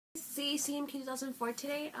see CMK 2004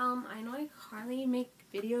 today. I know I hardly make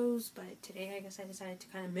videos, but today I guess I decided to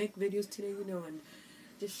kind of make videos today, you know, and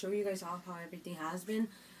just show you guys off how everything has been.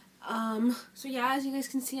 So yeah, as you guys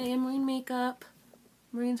can see, I am wearing makeup.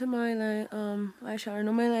 I'm wearing some eyeshadow. I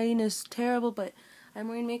know my lighting is terrible, but I'm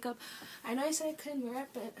wearing makeup. I know I said I couldn't wear it,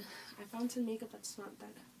 but I found some makeup that's not that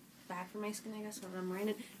bad for my skin, I guess, when I'm wearing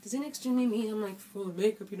it. It doesn't extremely mean I'm like full of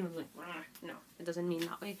makeup, you know, I'm like, no, it doesn't mean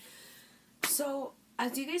that way. So,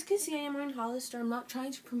 as you guys can see, I am wearing Hollister. I'm not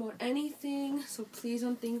trying to promote anything, so please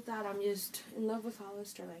don't think that I'm just in love with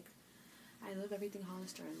Hollister. Like, I love everything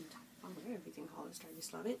Hollister, and I'll wear everything Hollister. I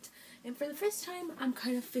just love it. And for the first time, I'm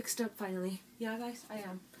kind of fixed up finally. Yeah, guys, I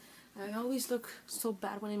am. I always look so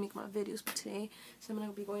bad when I make my videos, but today, so I'm going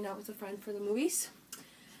to be going out with a friend for the movies.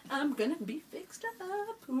 I'm going to be fixed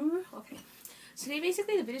up. Ooh. Okay. So today,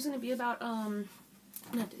 basically, the video is going to be about,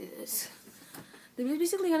 not this. The video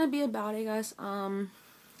is basically going to be about, I guess,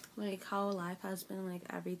 like, how life has been, like,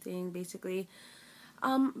 everything, basically.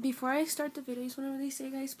 Before I start the video, I just want to really say,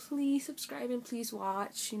 guys, please subscribe and please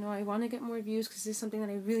watch. You know, I want to get more views because this is something that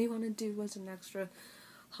I really want to do as an extra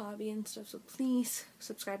hobby and stuff, so please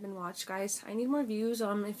subscribe and watch, guys. I need more views.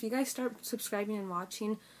 If you guys start subscribing and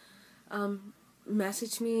watching,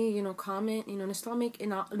 message me, you know, comment, you know,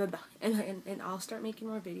 and I'll start making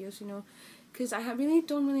more videos, you know, because I really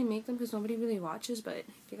don't really make them because nobody really watches, but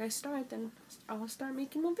if you guys start, then I'll start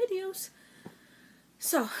making more videos.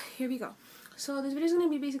 So, here we go. So, this video is going to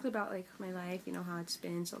be basically about, like, my life, you know, how it's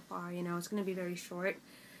been so far, you know, it's going to be very short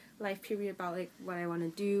life period about, like, what I want to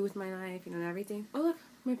do with my life, you know, and everything. Oh, look,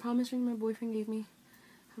 my promise ring my boyfriend gave me.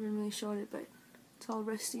 I haven't really showed it, but it's all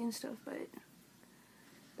rusty and stuff, but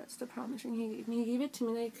that's the promise ring he gave me. He gave it to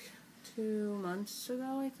me, like, 2 months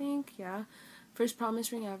ago, I think, yeah. First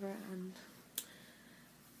promise ring ever, and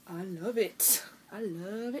I love it. I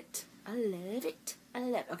love it. I love it. I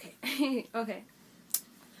love it. Okay. Okay.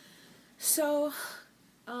 So,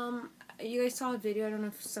 you guys saw a video. I don't know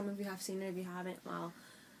if some of you have seen it. If you haven't, well,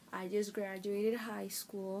 I just graduated high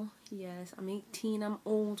school. Yes, I'm 18. I'm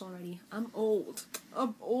old already. I'm old.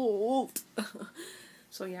 I'm old.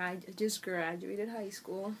 So, yeah, I just graduated high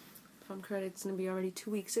school. If I'm correct, it's going to be already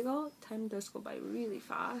 2 weeks ago. Time does go by really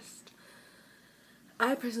fast.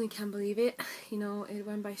 I personally can't believe it. You know, it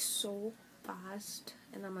went by so fast.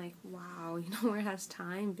 And I'm like, wow, you know, where has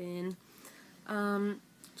time been?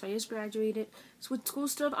 So I just graduated. So with school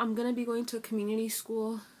stuff, I'm going to be going to a community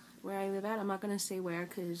school where I live at. I'm not going to say where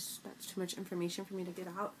because that's too much information for me to get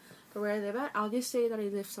out. But where I live at, I'll just say that I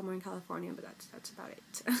live somewhere in California, but that's about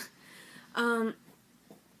it.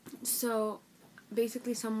 So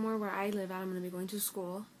basically somewhere where I live at, I'm going to be going to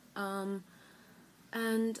school. And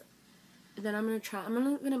then I'm going to try, I'm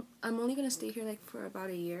only going to stay here like for about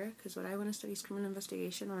a year because what I want to study is criminal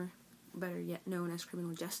investigation, or better yet known as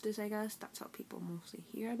criminal justice, I guess. That's how people mostly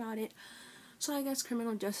hear about it. So I guess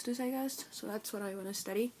criminal justice, I guess. So that's what I want to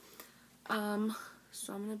study. So I'm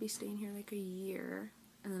going to be staying here like a year,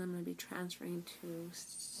 and then I'm going to be transferring to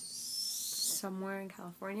somewhere in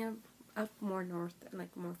California, up more north, and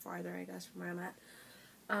like more farther, I guess, from where I'm at.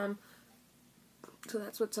 So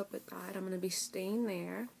that's what's up with that. I'm going to be staying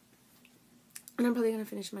there. And I'm probably going to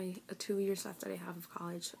finish my 2 years left that I have of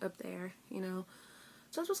college up there, you know.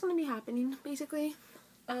 So that's what's going to be happening, basically.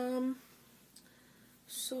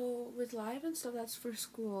 So with live and stuff, that's for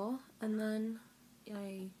school. And then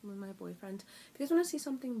with my boyfriend. If you guys want to see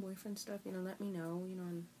something boyfriend stuff, you know, let me know, you know,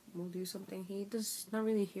 and we'll do something. He does not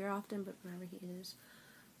really here often, but whenever he is,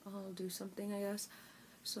 I'll do something, I guess.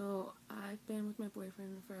 So I've been with my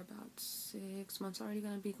boyfriend for about 6 months already.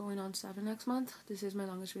 Going to be going on 7 next month. This is my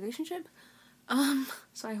longest relationship.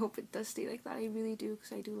 So I hope it does stay like that. I really do,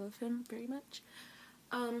 because I do love him very much.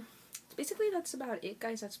 Basically that's about it,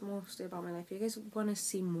 guys. That's mostly about my life. If you guys want to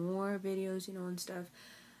see more videos, you know, and stuff,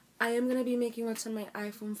 I am going to be making what's on my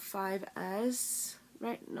iPhone 5S,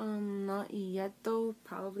 right? Not yet, though.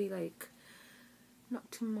 Probably, like, not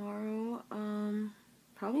tomorrow,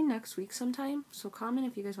 probably next week sometime. So comment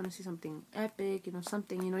if you guys want to see something epic, you know,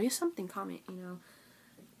 something, you know, just something, comment, you know.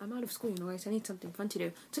 I'm out of school, you know, guys. I need something fun to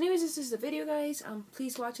do. So anyways, this is the video, guys.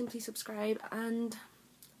 Please watch and please subscribe, and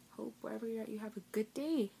hope wherever you're at, you have a good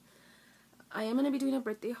day. I am going to be doing a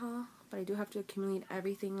birthday haul, but I do have to accumulate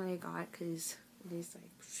everything that I got, because it is,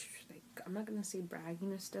 like, I'm not going to say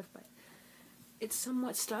bragging or stuff, but it's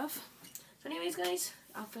somewhat stuff. So anyways, guys,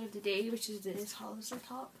 outfit of the day, which is this Hollister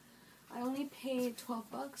top. I only paid 12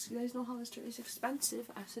 bucks. You guys know Hollister is expensive,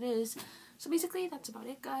 as it is. So basically, that's about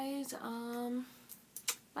it, guys.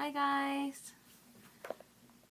 Bye, guys.